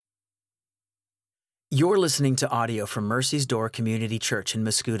You're listening to audio from Mercy's Door Community Church in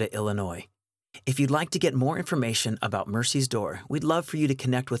Muscuda, Illinois. If you'd like to get more information about Mercy's Door, we'd love for you to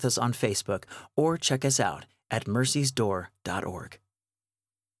connect with us on Facebook or check us out at mercysdoor.org.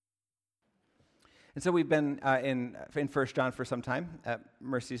 And so we've been in 1 John for some time at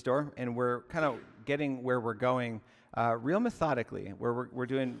Mercy's Door, and we're kind of getting where we're going real methodically, where we're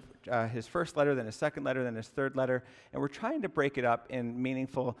doing his first letter, then his second letter, then his third letter, and we're trying to break it up in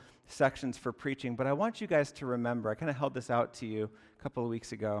meaningful sections for preaching. But I want you guys to remember, I kind of held this out to you a couple of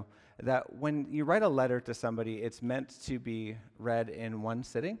weeks ago, that when you write a letter to somebody, it's meant to be read in one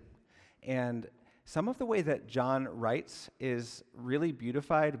sitting, and some of the way that John writes is really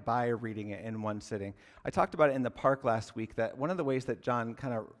beautified by reading it in one sitting. I talked about it in the park last week, that one of the ways that John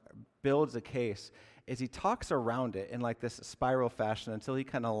kind of builds a case is he talks around it in like this spiral fashion until he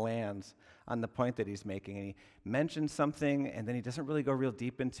kind of lands on the point that he's making. And he mentions something, and then he doesn't really go real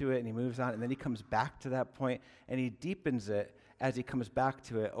deep into it, and he moves on, and then he comes back to that point, and he deepens it as he comes back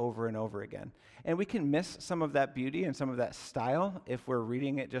to it over and over again. And we can miss some of that beauty and some of that style if we're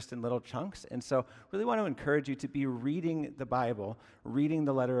reading it just in little chunks. And so really want to encourage you to be reading the Bible, reading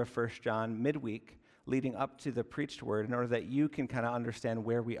the letter of 1 John midweek, leading up to the preached word, in order that you can kind of understand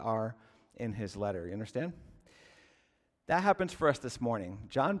where we are in his letter. You understand? That happens for us this morning.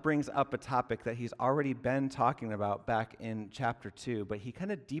 John brings up a topic that he's already been talking about back in chapter 2, but he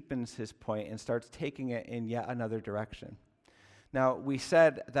kind of deepens his point and starts taking it in yet another direction. Now, we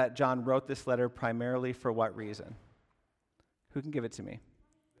said that John wrote this letter primarily for what reason? Who can give it to me?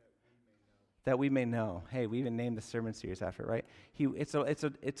 That we may know. Hey, we even named the sermon series after it, right?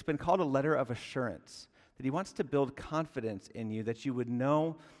 It's been called a letter of assurance, that he wants to build confidence in you, that you would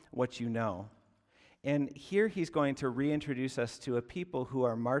know what you know. And here he's going to reintroduce us to a people who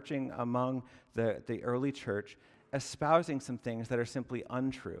are marching among the early church, espousing some things that are simply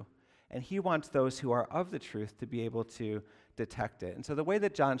untrue. And he wants those who are of the truth to be able to detect it. And so the way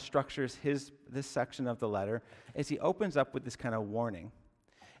that John structures this section of the letter is he opens up with this kind of warning.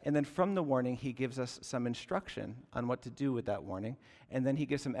 And then from the warning, he gives us some instruction on what to do with that warning. And then he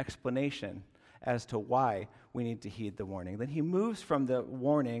gives some explanation as to why we need to heed the warning. Then he moves from the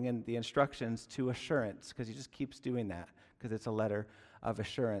warning and the instructions to assurance, because he just keeps doing that, because it's a letter of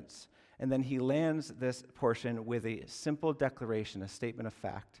assurance. And then he lands this portion with a simple declaration, a statement of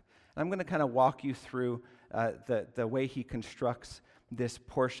fact. I'm going to kind of walk you through the way he constructs this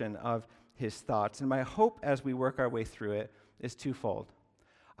portion of his thoughts. And my hope as we work our way through it is twofold.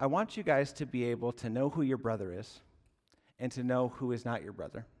 I want you guys to be able to know who your brother is and to know who is not your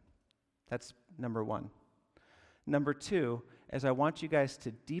brother. That's number one. Number two is I want you guys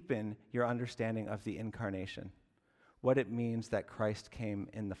to deepen your understanding of the incarnation, what it means that Christ came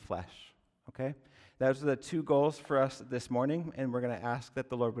in the flesh, okay? Those are the two goals for us this morning, and we're going to ask that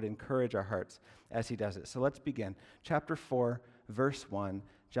the Lord would encourage our hearts as he does it. So let's begin. Chapter 4, verse 1,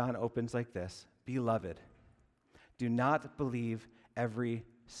 John opens like this: Beloved, do not believe every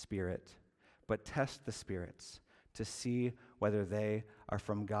spirit, but test the spirits to see whether they are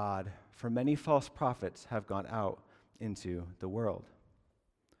from God. For many false prophets have gone out into the world.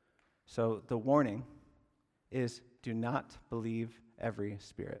 So the warning is, do not believe every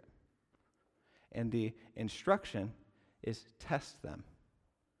spirit. And the instruction is, test them.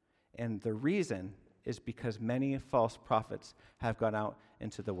 And the reason is because many false prophets have gone out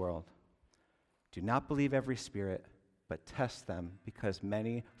into the world. Do not believe every spirit, but test them, because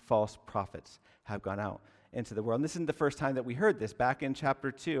many false prophets have gone out into the world. And this isn't the first time that we heard this. Back in chapter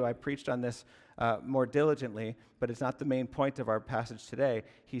 2, I preached on this more diligently, but it's not the main point of our passage today.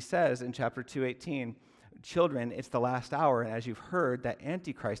 He says in chapter 2:18, children, it's the last hour, and as you've heard that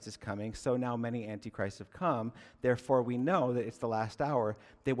Antichrist is coming, so now many Antichrists have come. Therefore we know that it's the last hour.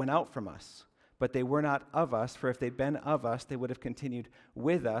 They went out from us, but they were not of us, for if they'd been of us, they would have continued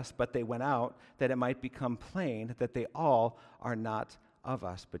with us, but they went out, that it might become plain that they all are not of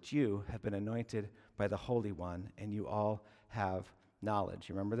us. But you have been anointed by the Holy One, and you all have knowledge.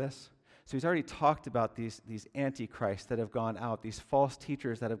 You remember this? So he's already talked about these antichrists that have gone out, these false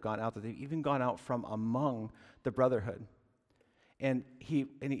teachers that have gone out, that they've even gone out from among the brotherhood. And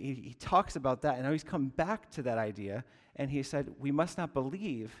he talks about that, and now he's come back to that idea, and he said, we must not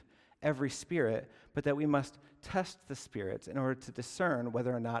believe every spirit, but that we must test the spirits in order to discern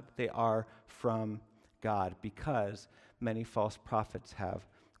whether or not they are from God, because many false prophets have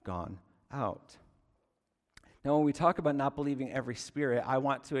gone out. Now, when we talk about not believing every spirit, I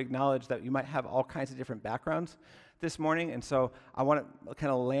want to acknowledge that you might have all kinds of different backgrounds this morning, and so I want to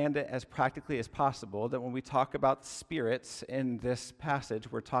kind of land it as practically as possible, that when we talk about spirits in this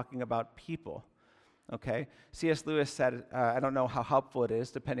passage, we're talking about people. Okay? C.S. Lewis said, I don't know how helpful it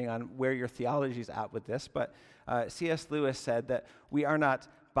is, depending on where your theology is at with this, but C.S. Lewis said that we are not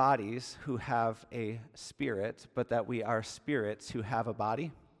bodies who have a spirit, but that we are spirits who have a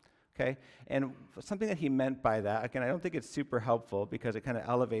body. Okay? And something that he meant by that, again, I don't think it's super helpful because it kind of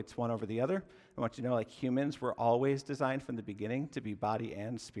elevates one over the other. I want you to know, like humans, we're always designed from the beginning to be body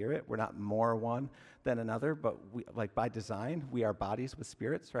and spirit. We're not more one than another, but we, like by design, we are bodies with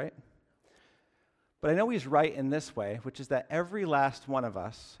spirits, right? But I know he's right in this way, which is that every last one of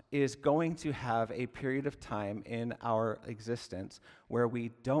us is going to have a period of time in our existence where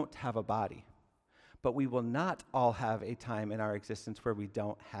we don't have a body. But we will not all have a time in our existence where we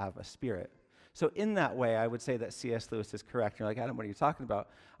don't have a spirit. So in that way, I would say that C.S. Lewis is correct. You're like, Adam, what are you talking about?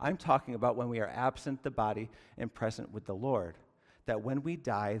 I'm talking about when we are absent the body and present with the Lord. That when we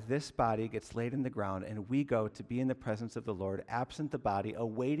die, this body gets laid in the ground and we go to be in the presence of the Lord, absent the body,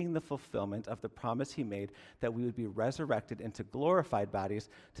 awaiting the fulfillment of the promise he made that we would be resurrected into glorified bodies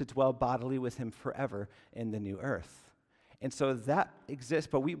to dwell bodily with him forever in the new earth. And so that exists,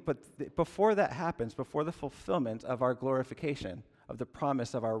 but before that happens, before the fulfillment of our glorification, of the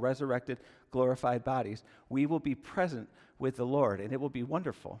promise of our resurrected, glorified bodies, we will be present with the Lord, and it will be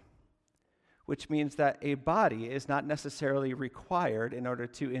wonderful. Which means that a body is not necessarily required in order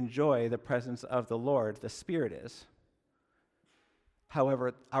to enjoy the presence of the Lord. The Spirit is.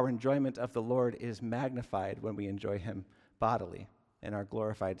 However, our enjoyment of the Lord is magnified when we enjoy him bodily in our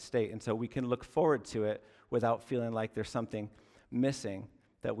glorified state. And so we can look forward to it without feeling like there's something missing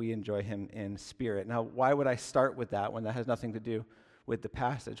that we enjoy him in spirit. Now, why would I start with that when that has nothing to do with the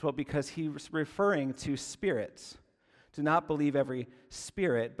passage? Well, because he's referring to spirits. Do not believe every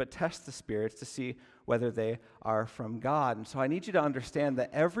spirit, but test the spirits to see whether they are from God. And so I need you to understand that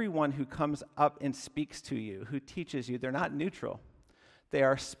everyone who comes up and speaks to you, who teaches you, they're not neutral. They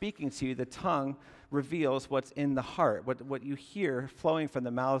are speaking to you. The tongue reveals what's in the heart. What you hear flowing from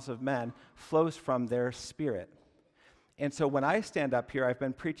the mouths of men flows from their spirit. And so when I stand up here, I've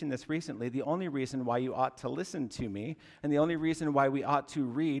been preaching this recently, the only reason why you ought to listen to me, and the only reason why we ought to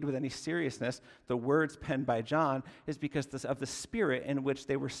read with any seriousness the words penned by John is because of the spirit in which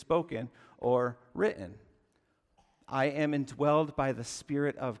they were spoken or written. I am indwelled by the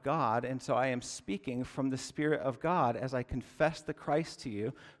Spirit of God, and so I am speaking from the Spirit of God as I confess the Christ to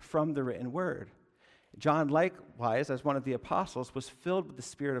you from the written word. John, likewise, as one of the apostles, was filled with the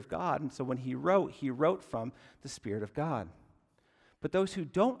Spirit of God, and so when he wrote from the Spirit of God. But those who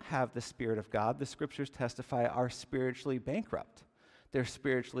don't have the Spirit of God, the Scriptures testify, are spiritually bankrupt. They're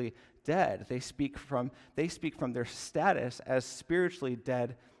spiritually dead. They speak from their status as spiritually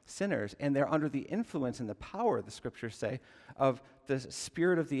dead sinners, and they're under the influence and the power, the Scriptures say, of the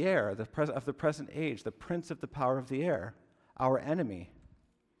spirit of the air, of the present age, the prince of the power of the air, our enemy.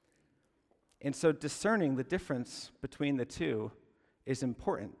 And so discerning the difference between the two is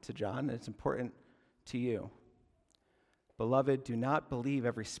important to John, and it's important to you. Beloved, do not believe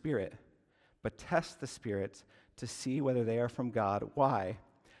every spirit, but test the spirits to see whether they are from God. Why?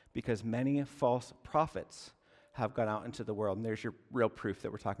 Because many false prophets have gone out into the world. And there's your real proof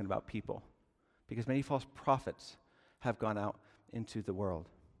that we're talking about people. Because many false prophets have gone out into the world.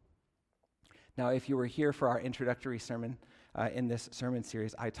 Now, if you were here for our introductory sermon in this sermon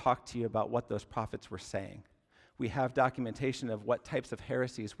series, I talked to you about what those prophets were saying. We have documentation of what types of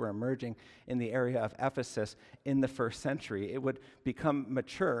heresies were emerging in the area of Ephesus in the first century. It would become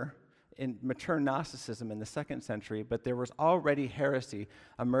mature Gnosticism in the second century, but there was already heresy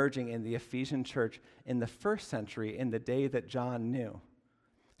emerging in the Ephesian church in the first century in the day that John knew.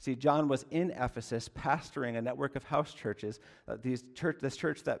 See, John was in Ephesus pastoring a network of house churches, this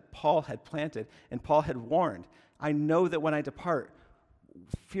church that Paul had planted, and Paul had warned, I know that when I depart,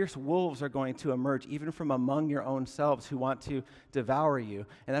 fierce wolves are going to emerge, even from among your own selves who want to devour you.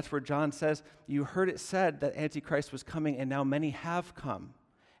 And that's where John says, you heard it said that Antichrist was coming, and now many have come.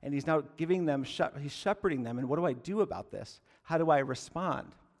 And he's now giving them, he's shepherding them. And what do I do about this? How do I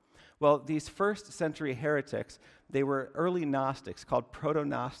respond? Well, these first century heretics, they were early Gnostics called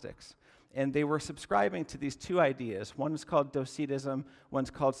proto-Gnostics. And they were subscribing to these two ideas. One's called Docetism, one's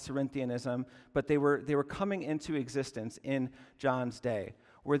called Cerinthianism, but they were coming into existence in John's day.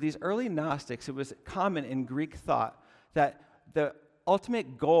 Where these early Gnostics, it was common in Greek thought that the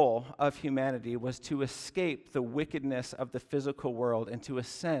ultimate goal of humanity was to escape the wickedness of the physical world and to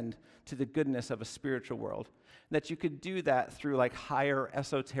ascend to the goodness of a spiritual world. And that you could do that through like higher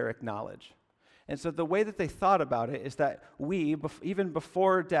esoteric knowledge. And so the way that they thought about it is that we, even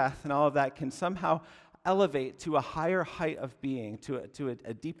before death and all of that, can somehow elevate to a higher height of being, to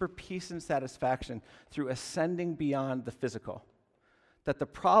a deeper peace and satisfaction through ascending beyond the physical. That the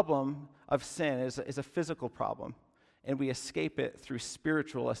problem of sin is a physical problem, and we escape it through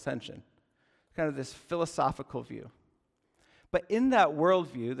spiritual ascension. Kind of this philosophical view. But in that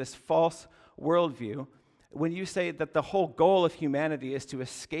worldview, this false worldview, when you say that the whole goal of humanity is to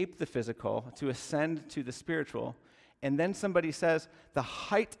escape the physical, to ascend to the spiritual, and then somebody says the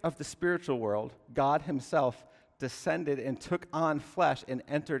height of the spiritual world, God himself, descended and took on flesh and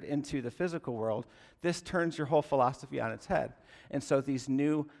entered into the physical world, this turns your whole philosophy on its head. And so these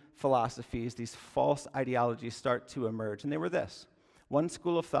new philosophies, these false ideologies start to emerge. And they were this. One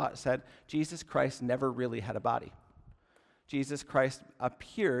school of thought said Jesus Christ never really had a body. Jesus Christ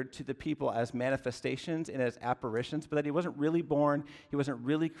appeared to the people as manifestations and as apparitions, but that he wasn't really born, he wasn't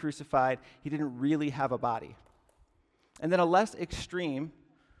really crucified, he didn't really have a body. And then a less extreme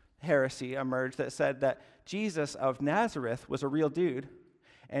heresy emerged that said that Jesus of Nazareth was a real dude,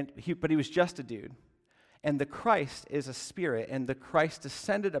 but he was just a dude. And the Christ is a spirit, and the Christ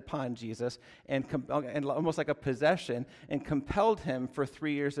descended upon Jesus and almost like a possession and compelled him for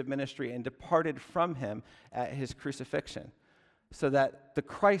 3 years of ministry and departed from him at his crucifixion. So that the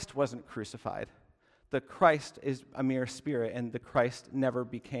Christ wasn't crucified. The Christ is a mere spirit, and the Christ never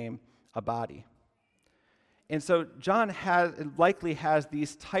became a body. And so John likely has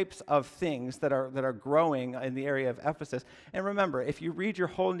these types of things that are growing in the area of Ephesus. And remember, if you read your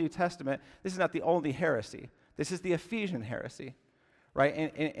whole New Testament, this is not the only heresy. This is the Ephesian heresy, right?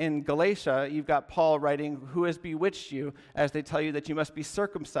 In Galatia, you've got Paul writing, "Who has bewitched you?" as they tell you that you must be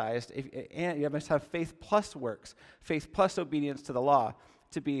circumcised, and you must have faith plus works, faith plus obedience to the law,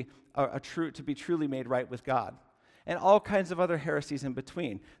 to be truly made right with God. And all kinds of other heresies in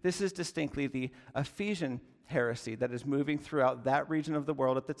between. This is distinctly the Ephesian heresy that is moving throughout that region of the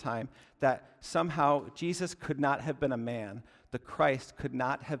world at the time, that somehow Jesus could not have been a man. The Christ could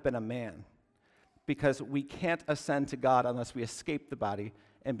not have been a man, because we can't ascend to God unless we escape the body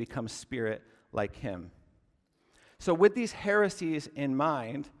and become spirit like him. So with these heresies in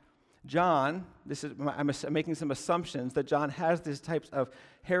mind, John, I'm making some assumptions that John has these types of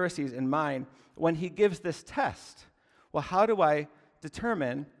heresies in mind when he gives this test. Well, how do I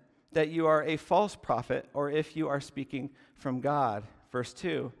determine that you are a false prophet or if you are speaking from God? Verse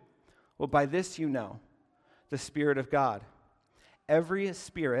 2, well, by this you know the Spirit of God. Every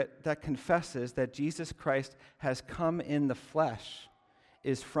spirit that confesses that Jesus Christ has come in the flesh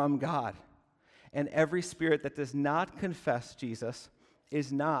is from God. And every spirit that does not confess Jesus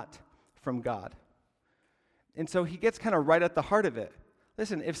is not from God. And so he gets kind of right at the heart of it.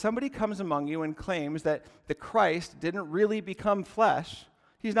 Listen, if somebody comes among you and claims that the Christ didn't really become flesh,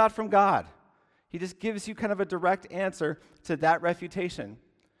 he's not from God. He just gives you kind of a direct answer to that refutation.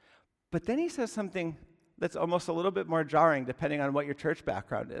 But then he says something that's almost a little bit more jarring depending on what your church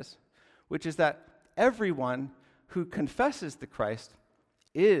background is, which is that everyone who confesses the Christ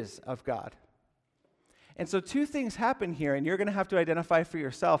is of God. And so two things happen here, and you're going to have to identify for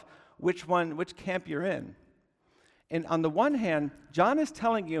yourself which camp you're in. And on the one hand, John is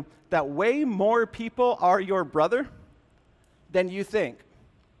telling you that way more people are your brother than you think.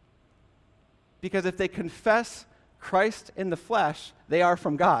 Because if they confess Christ in the flesh, they are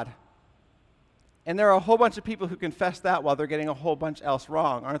from God. And there are a whole bunch of people who confess that while they're getting a whole bunch else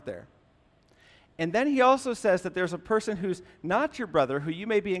wrong, aren't there? And then he also says that there's a person who's not your brother, who you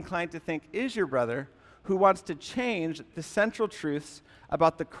may be inclined to think is your brother, who wants to change the central truths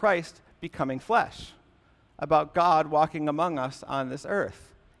about the Christ becoming flesh, about God walking among us on this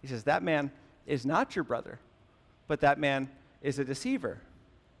earth. He says that man is not your brother, but that man is a deceiver.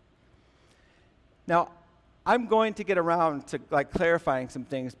 Now, I'm going to get around to clarifying some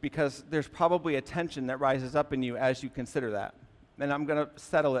things because there's probably a tension that rises up in you as you consider that. And I'm going to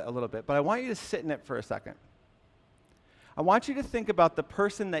settle it a little bit, but I want you to sit in it for a second. I want you to think about the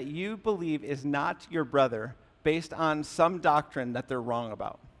person that you believe is not your brother based on some doctrine that they're wrong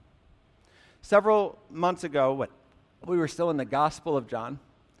about. Several months ago, when we were still in the Gospel of John,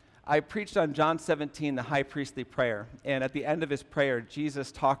 I preached on John 17, the high priestly prayer. And at the end of his prayer,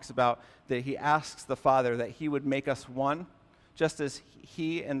 Jesus talks about that he asks the Father that he would make us one, just as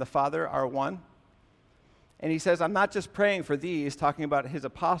he and the Father are one. And he says, I'm not just praying for these, talking about his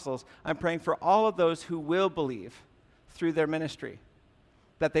apostles, I'm praying for all of those who will believe through their ministry,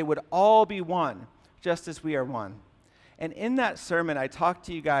 that they would all be one, just as we are one. And in that sermon, I talked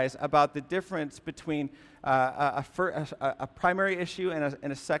to you guys about the difference between a primary issue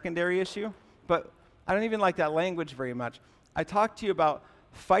and a secondary issue, but I don't even like that language very much. I talked to you about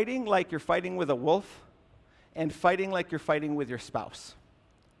fighting like you're fighting with a wolf and fighting like you're fighting with your spouse.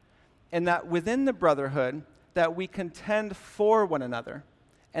 And that within the brotherhood, that we contend for one another,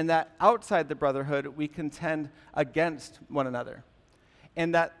 and that outside the brotherhood, we contend against one another.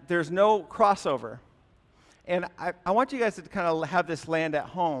 and that there's no crossover. And I want you guys to kind of have this land at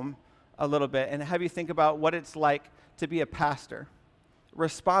home a little bit and have you think about what it's like to be a pastor,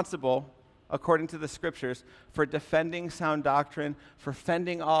 responsible, according to the scriptures, for defending sound doctrine, for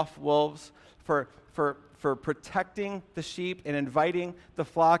fending off wolves, for protecting the sheep and inviting the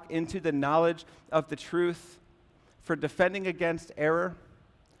flock into the knowledge of the truth, for defending against error.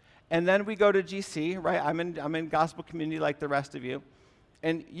 And then we go to GC, right? I'm in gospel community like the rest of you.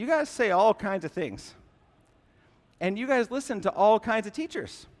 And you guys say all kinds of things. And you guys listen to all kinds of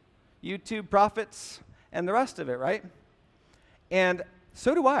teachers, YouTube prophets, and the rest of it, right? And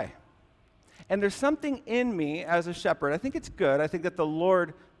so do I. And there's something in me as a shepherd, I think it's good, I think that the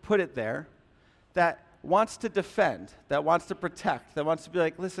Lord put it there, that wants to defend, that wants to protect, that wants to be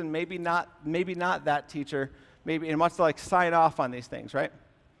like, listen, maybe not that teacher, maybe, and wants to like sign off on these things, right?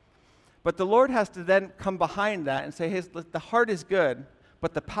 But the Lord has to then come behind that and say, hey, the heart is good,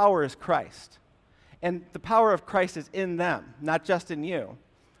 but the power is Christ. And the power of Christ is in them, not just in you,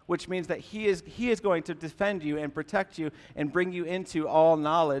 which means that he is going to defend you and protect you and bring you into all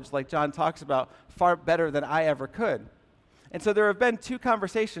knowledge, like John talks about, far better than I ever could. And so there have been two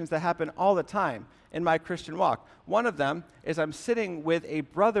conversations that happen all the time in my Christian walk. One of them is I'm sitting with a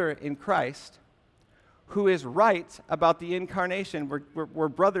brother in Christ who is right about the incarnation. We're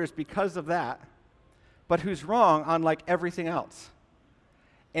brothers because of that, but who's wrong on like everything else.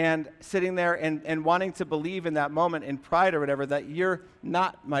 And sitting there and wanting to believe in that moment in pride or whatever that you're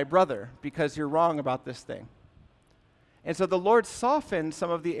not my brother because you're wrong about this thing. And so the Lord softened some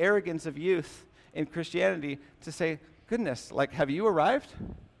of the arrogance of youth in Christianity to say, goodness, like, have you arrived?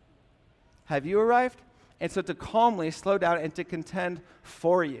 Have you arrived? And so to calmly slow down and to contend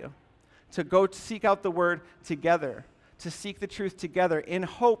for you, to go to seek out the word together, to seek the truth together in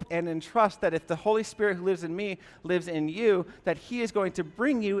hope and in trust that if the Holy Spirit who lives in me lives in you, that he is going to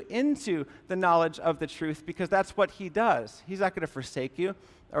bring you into the knowledge of the truth because that's what he does. He's not going to forsake you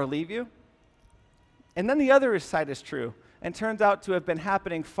or leave you. And then the other side is true and turns out to have been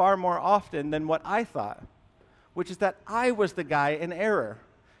happening far more often than what I thought, which is that I was the guy in error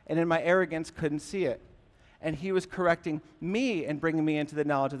and in my arrogance couldn't see it. And he was correcting me and bringing me into the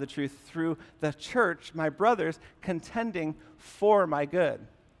knowledge of the truth through the church, my brothers, contending for my good.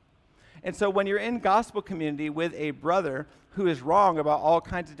 And so when you're in gospel community with a brother who is wrong about all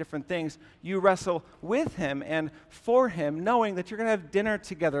kinds of different things, you wrestle with him and for him, knowing that you're going to have dinner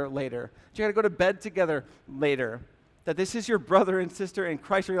together later, that you're going to go to bed together later, that this is your brother and sister in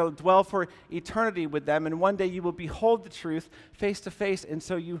Christ. You're going to dwell for eternity with them, and one day you will behold the truth face to face, and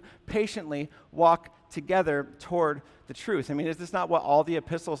so you patiently walk together toward the truth. I mean, is this not what all the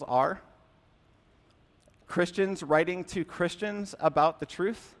epistles are? Christians writing to Christians about the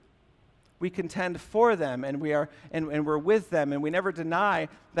truth? We contend for them, and we're with them, and we never deny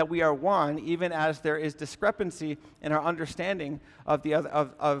that we are one, even as there is discrepancy in our understanding of the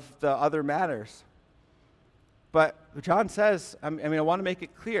other matters. But John says, I want to make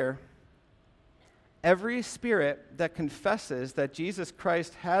it clear, every spirit that confesses that Jesus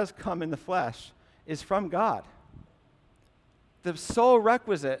Christ has come in the flesh is from God. The sole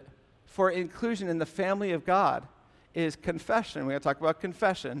requisite for inclusion in the family of God is confession. We're going to talk about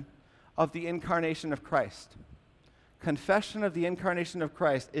confession of the incarnation of Christ. Confession of the incarnation of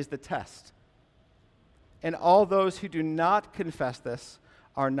Christ is the test. And all those who do not confess this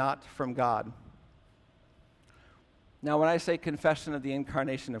are not from God. Now, when I say confession of the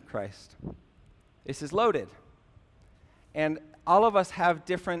incarnation of Christ, this is loaded. And all of us have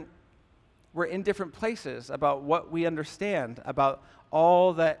we're in different places about what we understand about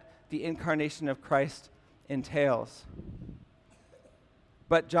all that the incarnation of Christ entails.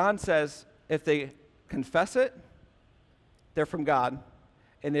 But John says if they confess it, they're from God.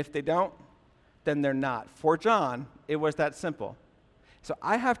 And if they don't, then they're not. For John, it was that simple. So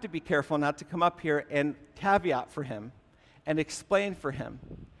I have to be careful not to come up here and caveat for him and explain for him.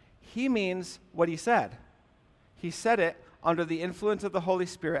 He means what he said. He said it under the influence of the Holy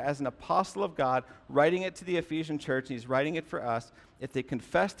Spirit as an apostle of God, writing it to the Ephesian church, and he's writing it for us. If they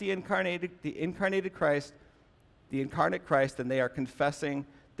confess the incarnate Christ, then they are confessing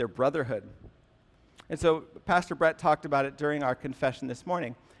their brotherhood. And so Pastor Brett talked about it during our confession this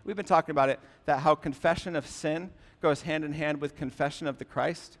morning. We've been talking about it, that how confession of sin goes hand in hand with confession of the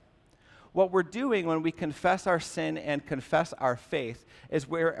Christ. What we're doing when we confess our sin and confess our faith is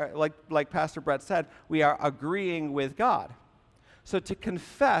we're, like Pastor Brett said, we are agreeing with God. So to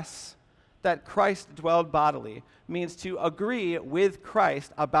confess that Christ dwelled bodily means to agree with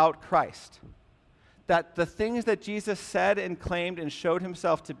Christ about Christ. that the things that Jesus said and claimed and showed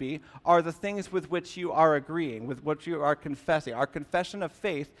himself to be are the things with which you are agreeing, with what you are confessing. Our confession of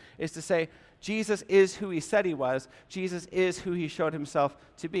faith is to say, Jesus is who he said he was. Jesus is who he showed himself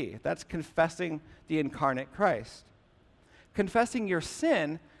to be. That's confessing the incarnate Christ. Confessing your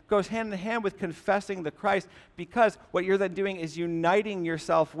sin goes hand in hand with confessing the Christ, because what you're then doing is uniting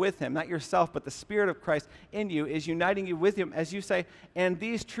yourself with him. Not yourself, but the Spirit of Christ in you is uniting you with him as you say, and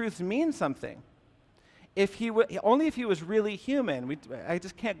these truths mean something. Only if he was really human, I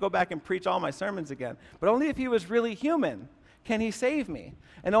just can't go back and preach all my sermons again, but only if he was really human can he save me.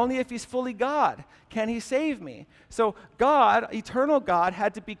 And only if he's fully God can he save me. So God, eternal God,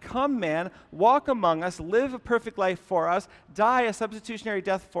 had to become man, walk among us, live a perfect life for us, die a substitutionary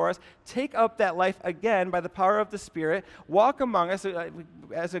death for us, take up that life again by the power of the Spirit, walk among us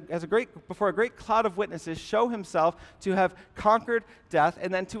before a great cloud of witnesses, show himself to have conquered death,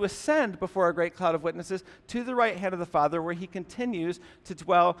 and then to ascend before a great cloud of witnesses to the right hand of the Father, where he continues to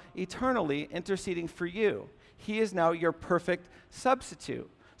dwell eternally, interceding for you. He is now your perfect substitute.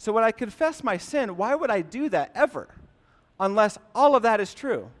 So when I confess my sin, why would I do that ever? Unless all of that is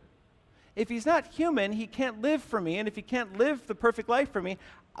true. If he's not human, he can't live for me. And if he can't live the perfect life for me,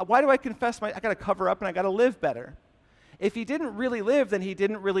 why do I confess I got to cover up and I got to live better? If he didn't really live, then he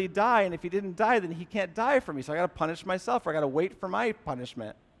didn't really die. And if he didn't die, then he can't die for me. So I got to punish myself, or I got to wait for my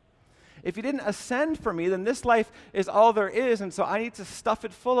punishment. If he didn't ascend for me, then this life is all there is. And so I need to stuff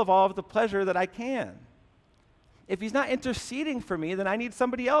it full of all of the pleasure that I can. If he's not interceding for me, then I need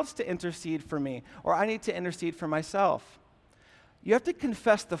somebody else to intercede for me, or I need to intercede for myself. You have to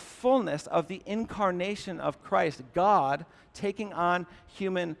confess the fullness of the incarnation of Christ, God taking on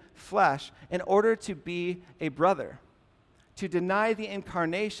human flesh, in order to be a brother. To deny the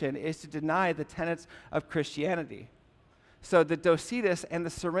incarnation is to deny the tenets of Christianity. So the Docetus and the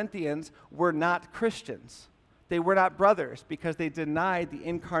Cerinthians were not Christians. They were not brothers because they denied the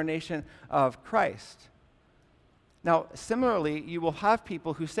incarnation of Christ. Now, similarly, you will have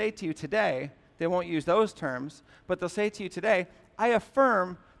people who say to you today, they won't use those terms, but they'll say to you today, I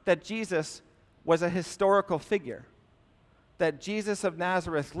affirm that Jesus was a historical figure, that Jesus of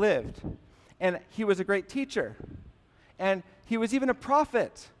Nazareth lived, and he was a great teacher, and he was even a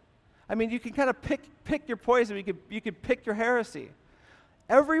prophet. I mean, you can kind of pick your poison, you could pick your heresy.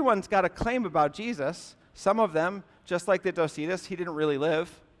 Everyone's got a claim about Jesus. Some of them, just like the Docetus, he didn't really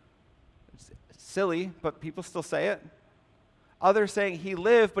live. Silly, but people still say it. Others saying he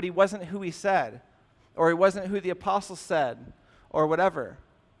lived, but he wasn't who he said, or he wasn't who the apostles said, or whatever.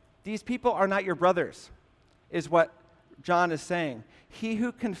 These people are not your brothers, is what John is saying. He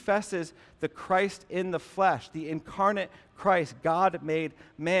who confesses the Christ in the flesh, the incarnate Christ, God made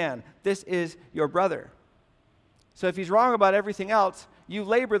man, this is your brother. So if he's wrong about everything else, you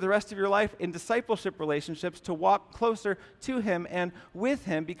labor the rest of your life in discipleship relationships to walk closer to him and with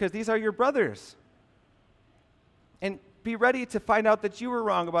him, because these are your brothers. And be ready to find out that you were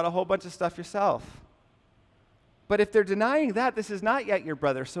wrong about a whole bunch of stuff yourself. But if they're denying that, this is not yet your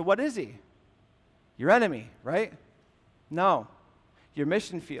brother. So what is he? Your enemy, right? No, your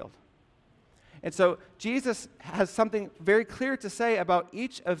mission field. And so Jesus has something very clear to say about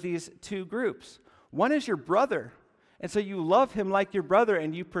each of these two groups. One is your brother. And so you love him like your brother,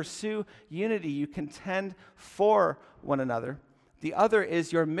 and you pursue unity. You contend for one another. The other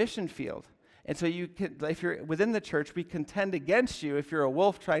is your mission field. And so if you're within the church, we contend against you if you're a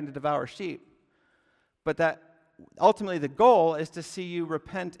wolf trying to devour sheep. But that ultimately the goal is to see you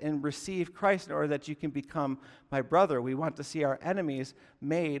repent and receive Christ in order that you can become my brother. We want to see our enemies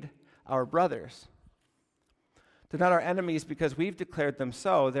made our brothers. They're not our enemies because we've declared them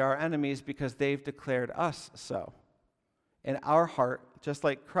so. They're our enemies because they've declared us so. And our heart, just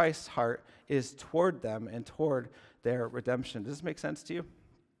like Christ's heart, is toward them and toward their redemption. Does this make sense to you?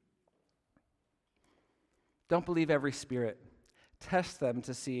 Don't believe every spirit. Test them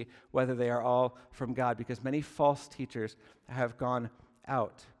to see whether they are all from God, because many false teachers have gone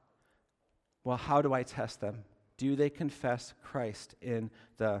out. Well, how do I test them? Do they confess Christ in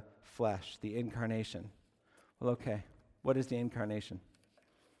the flesh, the incarnation? Well, okay. What is the incarnation?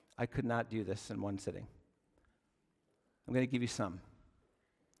 I could not do this in one sitting. I'm going to give you some.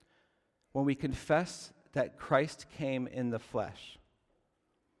 When we confess that Christ came in the flesh,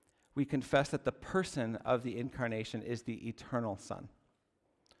 we confess that the person of the incarnation is the eternal Son.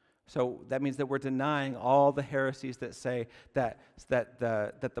 So that means that we're denying all the heresies that say that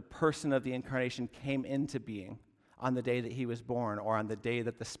the person of the incarnation came into being on the day that he was born, or on the day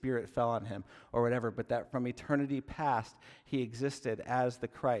that the Spirit fell on him, or whatever, but that from eternity past he existed as the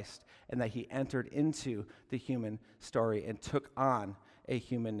Christ, and that he entered into the human story and took on a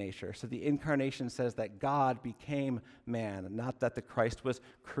human nature. So the incarnation says that God became man, not that the Christ was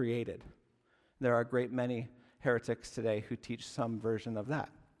created. There are a great many heretics today who teach some version of that.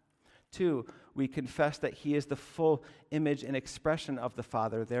 2, we confess that he is the full image and expression of the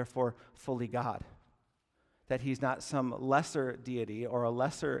Father, therefore fully God. That he's not some lesser deity or a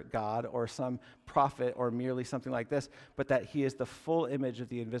lesser God or some prophet or merely something like this, but that he is the full image of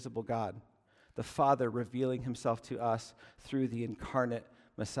the invisible God, the Father revealing himself to us through the incarnate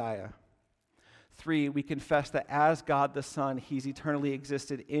Messiah. 3, we confess that as God the Son, he's eternally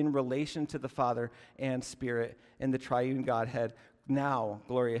existed in relation to the Father and Spirit in the triune Godhead, now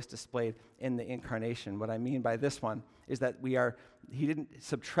glorious displayed in the incarnation. What I mean by this one is that he didn't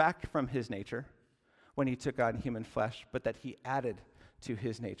subtract from his nature when he took on human flesh, but that he added to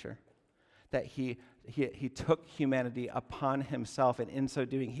his nature. That he took humanity upon himself, and in so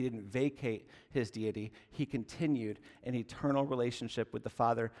doing, he didn't vacate his deity. He continued an eternal relationship with the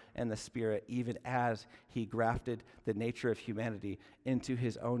Father and the Spirit, even as he grafted the nature of humanity into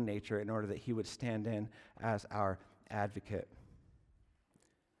his own nature in order that he would stand in as our advocate.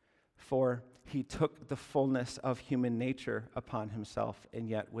 4, he took the fullness of human nature upon himself, and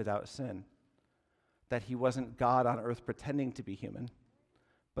yet without sin. That he wasn't God on earth pretending to be human,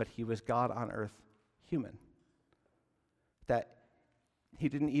 but he was God on earth human. That he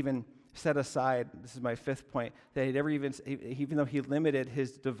didn't even set aside, this is my 5th point, that he never even though he limited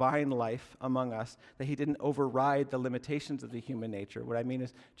his divine life among us, that he didn't override the limitations of the human nature. What I mean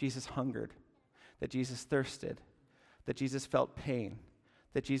is Jesus hungered, that Jesus thirsted, that Jesus felt pain,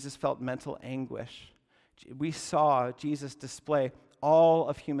 that Jesus felt mental anguish. We saw Jesus display all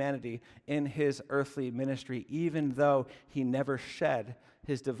of humanity in his earthly ministry, even though he never shed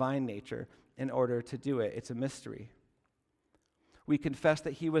his divine nature in order to do it. It's a mystery. We confess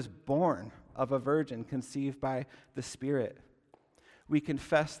that he was born of a virgin, conceived by the Spirit. We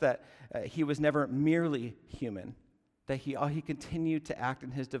confess that he was never merely human, that he continued to act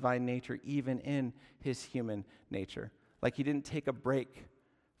in his divine nature, even in his human nature. Like he didn't take a break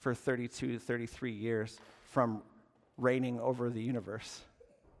for 32 to 33 years from reigning over the universe.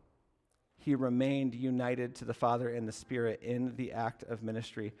 He remained united to the Father and the Spirit in the act of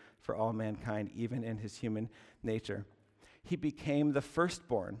ministry for all mankind, even in his human nature. He became the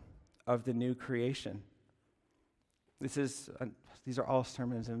firstborn of the new creation. These are all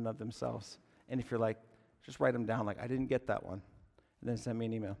sermons in and of themselves. And if you're like, just write them down, like, I didn't get that one, and then send me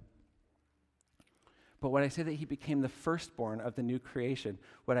an email. But when I say that he became the firstborn of the new creation,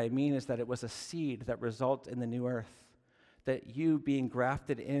 what I mean is that it was a seed that results in the new earth. That you being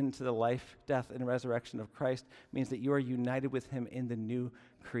grafted into the life, death, and resurrection of Christ means that you are united with him in the new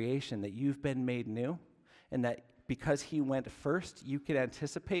creation, that you've been made new, and that because he went first, you can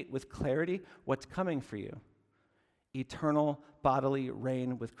anticipate with clarity what's coming for you. Eternal bodily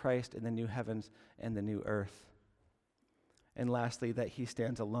reign with Christ in the new heavens and the new earth. And lastly, that he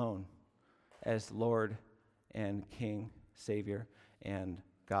stands alone as Lord and King, Savior, and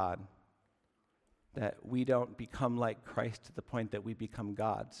God. That we don't become like Christ to the point that we become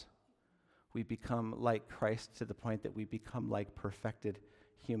gods. We become like Christ to the point that we become like perfected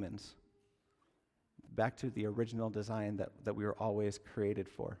humans. Back to the original design that we were always created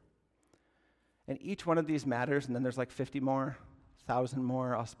for. And each one of these matters, and then there's like 50 more, 1,000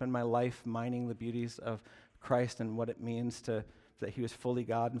 more. I'll spend my life mining the beauties of Christ and what it means that he was fully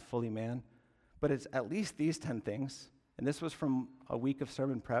God and fully man. But it's at least these 10 things, and this was from a week of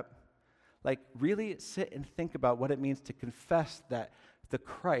sermon prep. Like, really sit and think about what it means to confess that the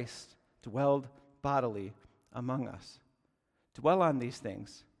Christ dwelled bodily among us. Dwell on these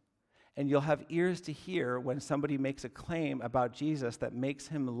things, and you'll have ears to hear when somebody makes a claim about Jesus that makes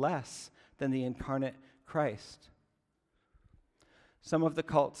him less than the incarnate Christ. Some of the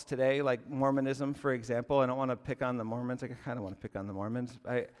cults today, like Mormonism, for example, I don't want to pick on the Mormons. I kind of want to pick on the Mormons.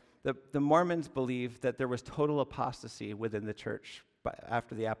 The Mormons believe that there was total apostasy within the church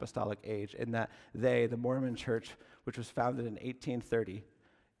after the apostolic age, and that the Mormon church, which was founded in 1830,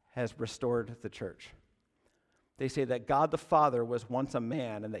 has restored the church. They say that God the Father was once a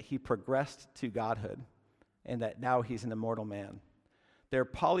man and that he progressed to godhood, and that now he's an immortal man. They're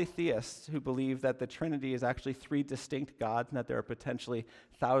polytheists who believe that the Trinity is actually 3 distinct gods and that there are potentially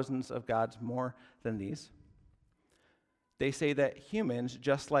thousands of gods more than these. They say that humans,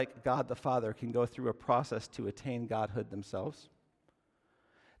 just like God the Father, can go through a process to attain godhood themselves.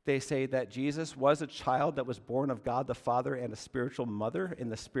 They say that Jesus was a child that was born of God the Father and a spiritual mother in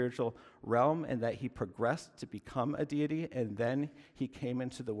the spiritual realm, and that he progressed to become a deity, and then he came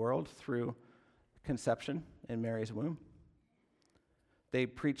into the world through conception in Mary's womb. They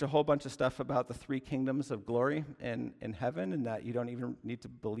preach a whole bunch of stuff about the three kingdoms of glory in heaven, and that you don't even need to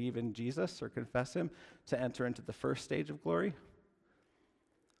believe in Jesus or confess him to enter into the first stage of glory.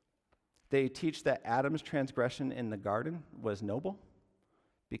 They teach that Adam's transgression in the garden was noble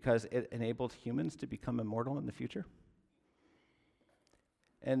because it enabled humans to become immortal in the future.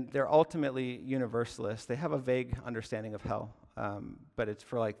 And they're ultimately universalists. They have a vague understanding of hell, but it's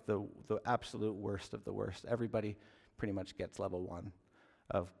for like the absolute worst of the worst. Everybody pretty much gets level 1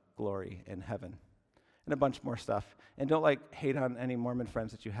 of glory in heaven, and a bunch more stuff. And don't hate on any Mormon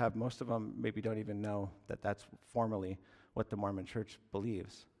friends that you have. Most of them maybe don't even know that that's formally what the Mormon church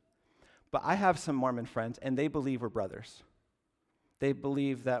believes. But I have some Mormon friends, and they believe we're brothers. They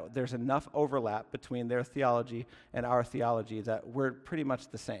believe that there's enough overlap between their theology and our theology that we're pretty much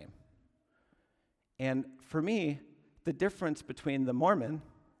the same. And for me, the difference between the Mormon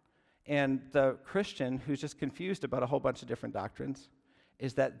and the Christian who's just confused about a whole bunch of different doctrines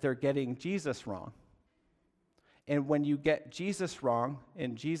is that they're getting Jesus wrong. And when you get Jesus wrong,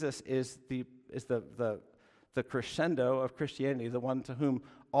 and Jesus is the crescendo of Christianity, the one to whom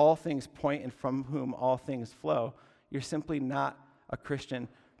all things point and from whom all things flow, you're simply not a Christian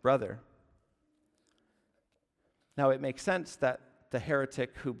brother. Now, it makes sense that the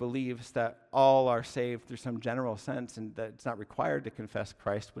heretic who believes that all are saved through some general sense and that it's not required to confess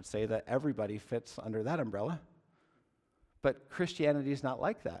Christ would say that everybody fits under that umbrella. But Christianity is not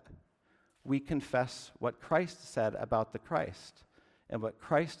like that. We confess what Christ said about the Christ. And what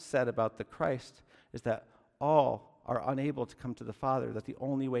Christ said about the Christ is that all are unable to come to the Father, that the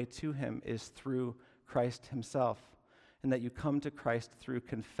only way to him is through Christ himself, and that you come to Christ through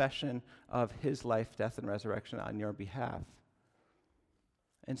confession of his life, death, and resurrection on your behalf.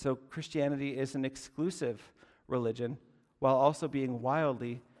 And so Christianity is an exclusive religion while also being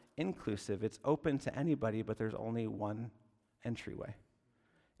wildly inclusive. It's open to anybody, but there's only one entryway,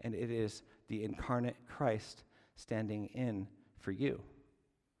 and it is the incarnate Christ standing in for you,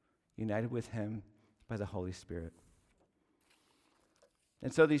 united with him by the Holy Spirit.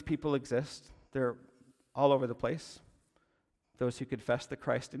 And so these people exist. They're all over the place. Those who confess the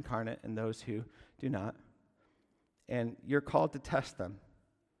Christ incarnate and those who do not. And you're called to test them.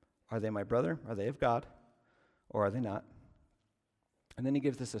 Are they my brother? Are they of God? Or are they not? And then he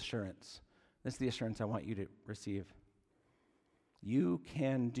gives this assurance. This is the assurance I want you to receive. You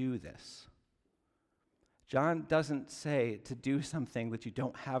can do this. John doesn't say to do something that you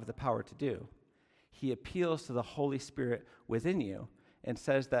don't have the power to do. He appeals to the Holy Spirit within you and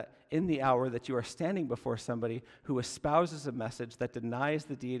says that in the hour that you are standing before somebody who espouses a message that denies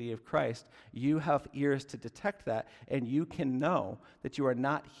the deity of Christ, you have ears to detect that, and you can know that you are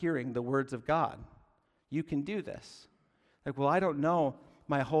not hearing the words of God. You can do this. Well, I don't know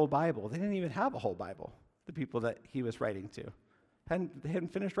my whole Bible. They didn't even have a whole Bible, the people that he was writing to. They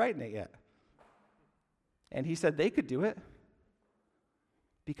hadn't finished writing it yet. And he said they could do it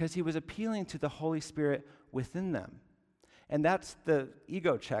because he was appealing to the Holy Spirit within them. And that's the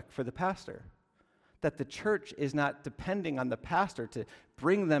ego check for the pastor, that the church is not depending on the pastor to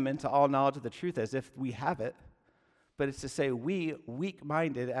bring them into all knowledge of the truth as if we have it, but it's to say we,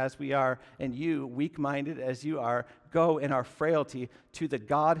 weak-minded as we are, and you, weak-minded as you are, go in our frailty to the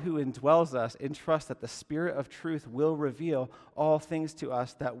God who indwells us and trust that the Spirit of truth will reveal all things to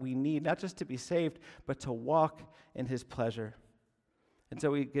us that we need, not just to be saved, but to walk in his pleasure. And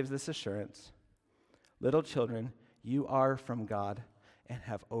so he gives this assurance. Little children, you are from God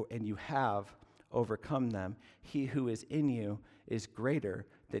and you have overcome them. He who is in you is greater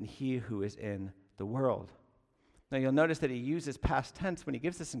than he who is in the world. Now you'll notice that he uses past tense when he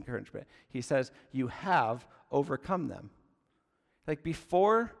gives this encouragement. He says, you have overcome them.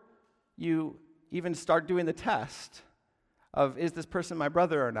 Before you even start doing the test of, is this person my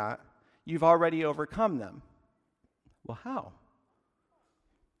brother or not, you've already overcome them. Well, how?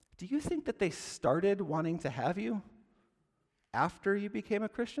 Do you think that they started wanting to have you after you became a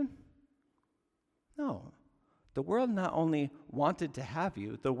Christian? No. The world not only wanted to have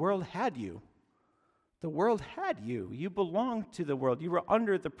you, the world had you. The world had you. You belonged to the world. You were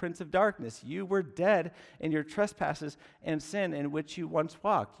under the prince of darkness. You were dead in your trespasses and sin in which you once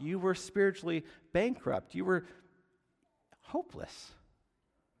walked. You were spiritually bankrupt. You were hopeless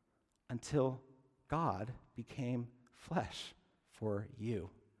until God became flesh for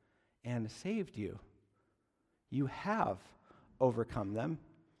you and saved you. You have overcome them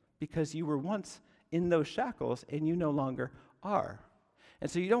because you were once in those shackles and you no longer are. And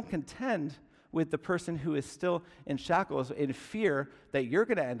so you don't contend with the person who is still in shackles in fear that you're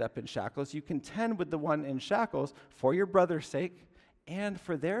going to end up in shackles. You contend with the one in shackles for your brother's sake and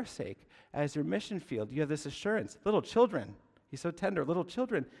for their sake as your mission field. You have this assurance. Little children, He's so tender. Little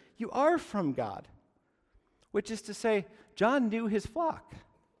children, you are from God. Which is to say, John knew his flock.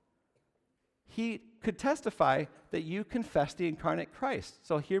 He could testify that you confess the incarnate Christ.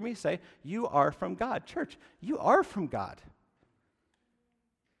 So hear me say, you are from God. Church, you are from God.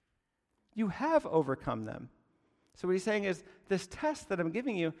 You have overcome them. So what he's saying is, this test that I'm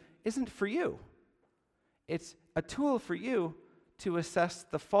giving you isn't for you. It's a tool for you to assess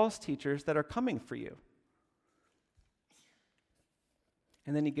the false teachers that are coming for you.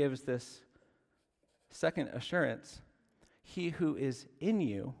 And then he gives this second assurance. He who is in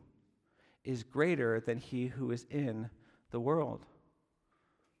you is greater than he who is in the world.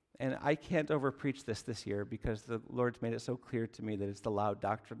 And I can't overpreach this year because the Lord's made it so clear to me that it's the loud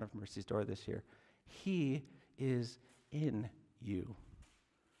doctrine of Mercy's Door this year. He is in you.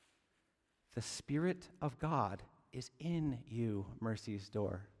 The Spirit of God is in you, Mercy's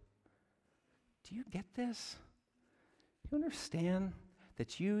Door. Do you get this? Do you understand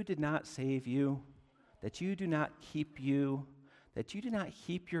that you did not save you, that you do not keep you, that you do not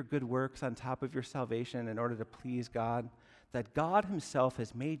heap your good works on top of your salvation in order to please God, that God himself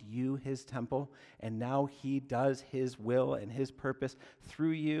has made you his temple, and now he does his will and his purpose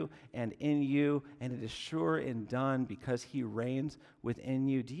through you and in you, and it is sure and done because he reigns within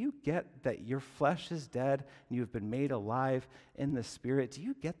you. Do you get that your flesh is dead and you have been made alive in the Spirit? Do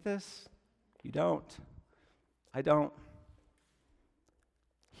you get this? You don't. I don't.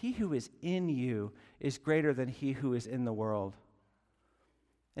 He who is in you is greater than he who is in the world.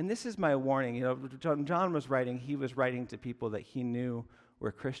 And this is my warning. You know, John was writing, he was writing to people that he knew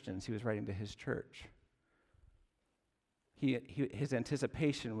were Christians. He was writing to his church. His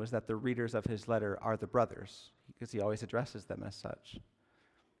anticipation was that the readers of his letter are the brothers, because he always addresses them as such.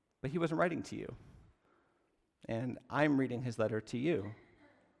 But he wasn't writing to you. And I'm reading his letter to you.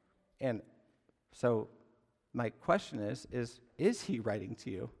 And so my question is he writing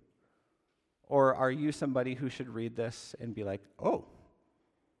to you? Or are you somebody who should read this and be like, oh,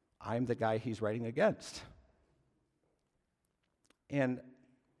 I'm the guy he's writing against? And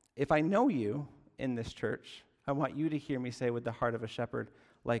if I know you in this church, I want you to hear me say with the heart of a shepherd,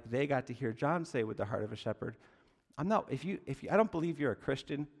 like they got to hear John say with the heart of a shepherd. I don't believe you're a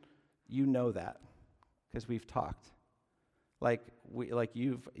Christian, you know that, because we've talked.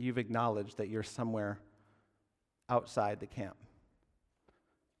 You've acknowledged that you're somewhere outside the camp.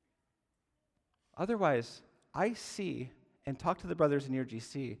 Otherwise, I see, and talk to the brothers in your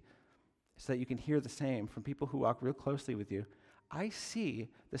GC so that you can hear the same from people who walk real closely with you. I see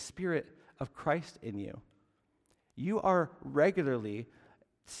the Spirit of Christ in you. You are regularly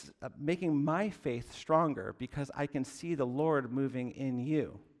making my faith stronger because I can see the Lord moving in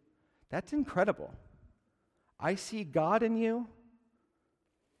you. That's incredible. I see God in you.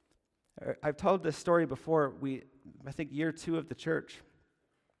 I've told this story before. I think year 2 of the church,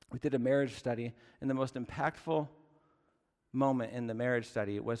 we did a marriage study, and the most impactful moment in the marriage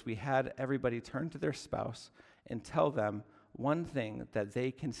study was we had everybody turn to their spouse and tell them one thing that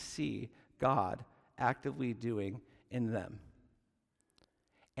they can see God actively doing in them.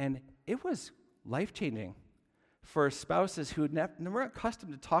 And it was life-changing for spouses who were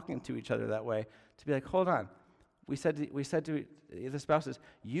accustomed to talking to each other that way to be like, hold on. We said to the spouses,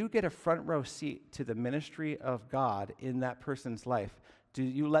 you get a front row seat to the ministry of God in that person's life. Do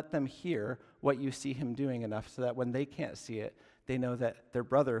you let them hear what you see him doing enough so that when they can't see it, they know that their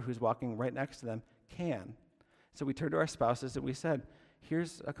brother who's walking right next to them can? So we turned to our spouses and we said,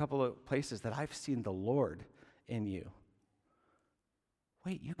 here's a couple of places that I've seen the Lord in you.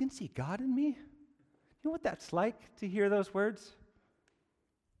 Wait, you can see God in me? You know what that's like to hear those words?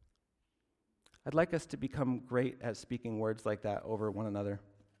 I'd like us to become great at speaking words like that over one another.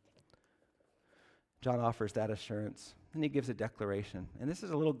 John offers that assurance, and he gives a declaration. And this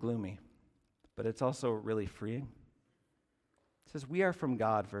is a little gloomy, but it's also really freeing. It says, we are from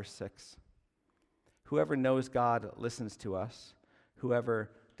God, verse 6. Whoever knows God listens to us. Whoever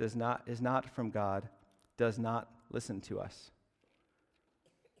is not from God does not listen to us.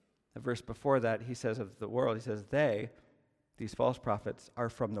 The verse before that, he says of the world, he says, these false prophets, are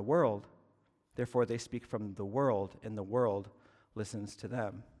from the world. Therefore, they speak from the world, and the world listens to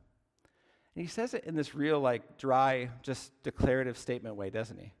them. And he says it in this real, dry, just declarative statement way,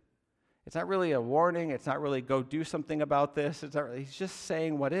 doesn't he? It's not really a warning. It's not really go do something about this. He's just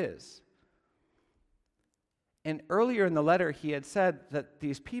saying what is. And earlier in the letter, he had said that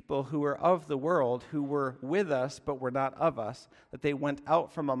these people who were of the world, who were with us but were not of us, that they went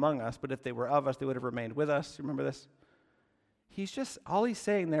out from among us, but if they were of us, they would have remained with us. You remember this? All he's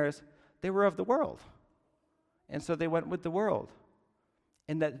saying there is, they were of the world. And so they went with the world.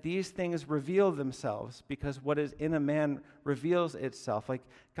 and that these things reveal themselves because what is in a man reveals itself. Like,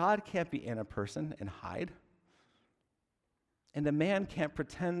 God can't be in a person and hide. And a man can't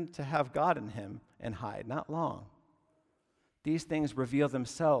pretend to have God in him and hide, not long. These things reveal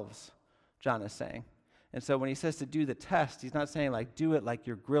themselves, John is saying. And so when he says to do the test, he's not saying like do it like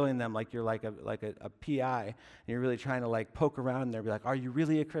you're grilling them, like you're like a PI, and you're really trying to like poke around in there and be like, are you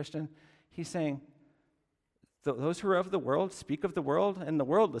really a Christian? He's saying, those who are of the world speak of the world, and the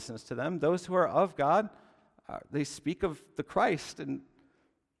world listens to them. Those who are of God, they speak of the Christ, and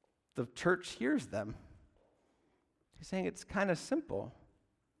the church hears them. He's saying it's kind of simple.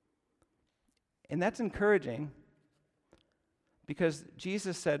 And that's encouraging because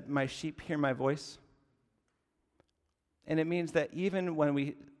Jesus said, my sheep hear my voice. And it means that even when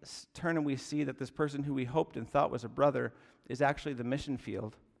we turn and we see that this person who we hoped and thought was a brother is actually the mission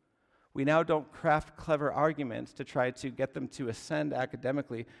field, we now don't craft clever arguments to try to get them to ascend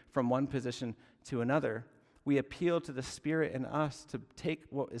academically from one position to another. We appeal to the Spirit in us to take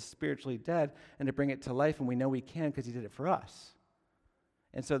what is spiritually dead and to bring it to life, and we know we can because he did it for us.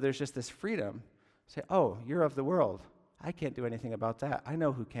 And so there's just this freedom. Say, oh, you're of the world. I can't do anything about that. I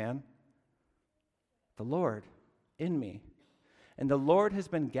know who can. The Lord in me. And the Lord has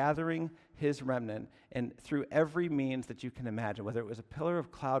been gathering his remnant, and through every means that you can imagine, whether it was a pillar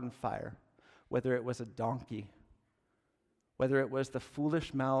of cloud and fire, whether it was a donkey, whether it was the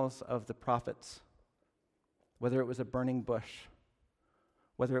foolish mouths of the prophets, whether it was a burning bush,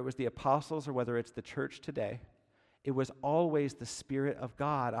 whether it was the apostles or whether it's the church today, it was always the Spirit of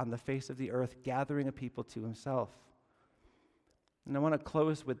God on the face of the earth gathering a people to himself. And I want to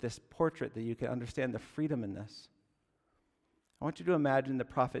close with this portrait that you can understand the freedom in this. I want you to imagine the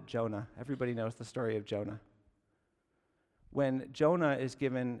prophet Jonah. Everybody knows the story of Jonah. When Jonah is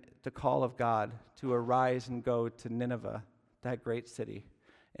given the call of God to arise and go to Nineveh, that great city,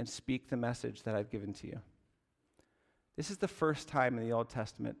 and speak the message that I've given to you. This is the first time in the Old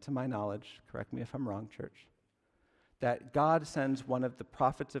Testament, to my knowledge, correct me if I'm wrong, church, that God sends one of the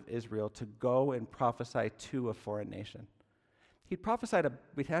prophets of Israel to go and prophesy to a foreign nation.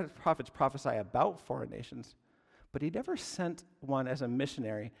 We'd had prophets prophesy about foreign nations, but he never sent one as a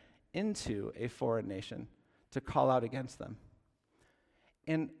missionary into a foreign nation to call out against them.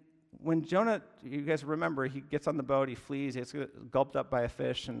 And when Jonah, you guys remember, he gets on the boat, he flees, he gets gulped up by a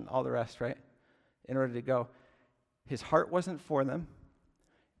fish and all the rest, right? In order to go. His heart wasn't for them.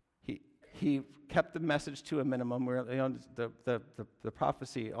 He kept the message to a minimum. The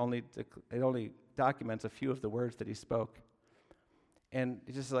prophecy only documents a few of the words that he spoke. And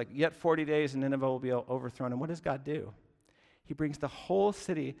it's just like, yet 40 days and Nineveh will be overthrown. And what does God do? He brings the whole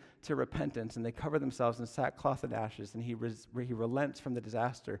city to repentance, and they cover themselves in sackcloth and ashes, and he relents from the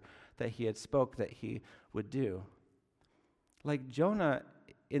disaster that he had spoke that he would do. Like Jonah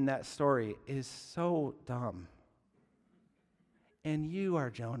in that story is so dumb. And you are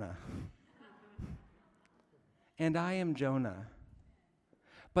Jonah. And I am Jonah.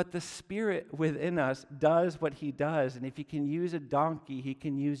 But the Spirit within us does what he does, and if he can use a donkey, he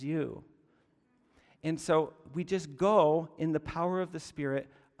can use you. And so we just go in the power of the Spirit,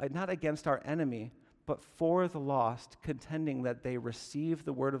 not against our enemy, but for the lost, contending that they receive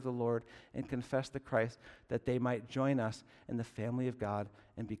the word of the Lord and confess the Christ, that they might join us in the family of God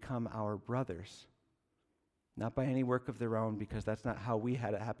and become our brothers. Not by any work of their own, because that's not how we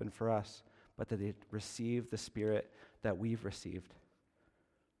had it happen for us, but that they receive the Spirit that we've received.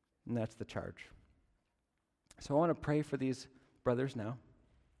 And that's the charge. So I want to pray for these brothers now.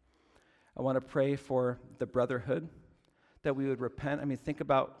 I want to pray for the brotherhood, that we would repent. I mean, think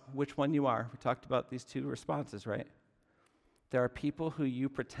about which one you are. We talked about these two responses, right? There are people who you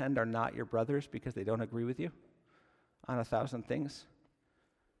pretend are not your brothers because they don't agree with you on 1,000 things.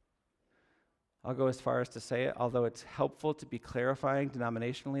 I'll go as far as to say it, although it's helpful to be clarifying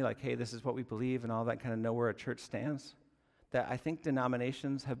denominationally, like, hey, this is what we believe and all that, kind of know where a church stands, that I think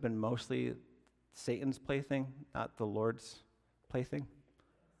denominations have been mostly Satan's plaything, not the Lord's plaything.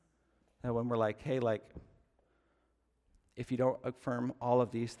 And when we're like, hey, like, if you don't affirm all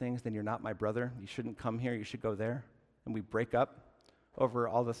of these things, then you're not my brother. You shouldn't come here. You should go there. And we break up over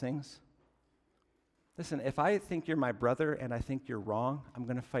all the things. Listen, if I think you're my brother and I think you're wrong, I'm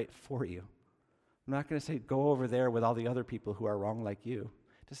going to fight for you. I'm not going to say go over there with all the other people who are wrong like you.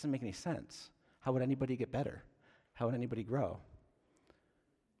 It doesn't make any sense. How would anybody get better? How would anybody grow?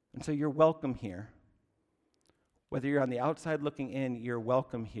 And so you're welcome here. Whether you're on the outside looking in, you're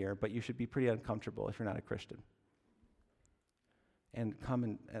welcome here, but you should be pretty uncomfortable if you're not a Christian. And come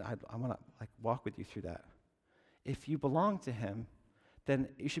and I want to walk with you through that. If you belong to him, then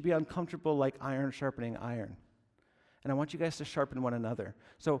you should be uncomfortable like iron sharpening iron. And I want you guys to sharpen one another.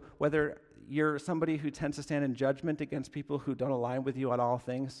 So whether you're somebody who tends to stand in judgment against people who don't align with you on all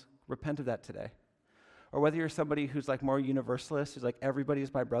things, repent of that today. Or whether you're somebody who's like more universalist, who's like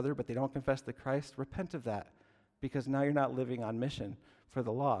everybody's my brother, but they don't confess the Christ, repent of that, because now you're not living on mission for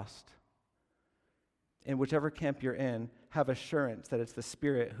the lost. In whichever camp you're in, have assurance that it's the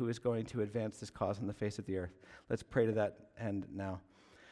Spirit who is going to advance this cause on the face of the earth. Let's pray to that end now.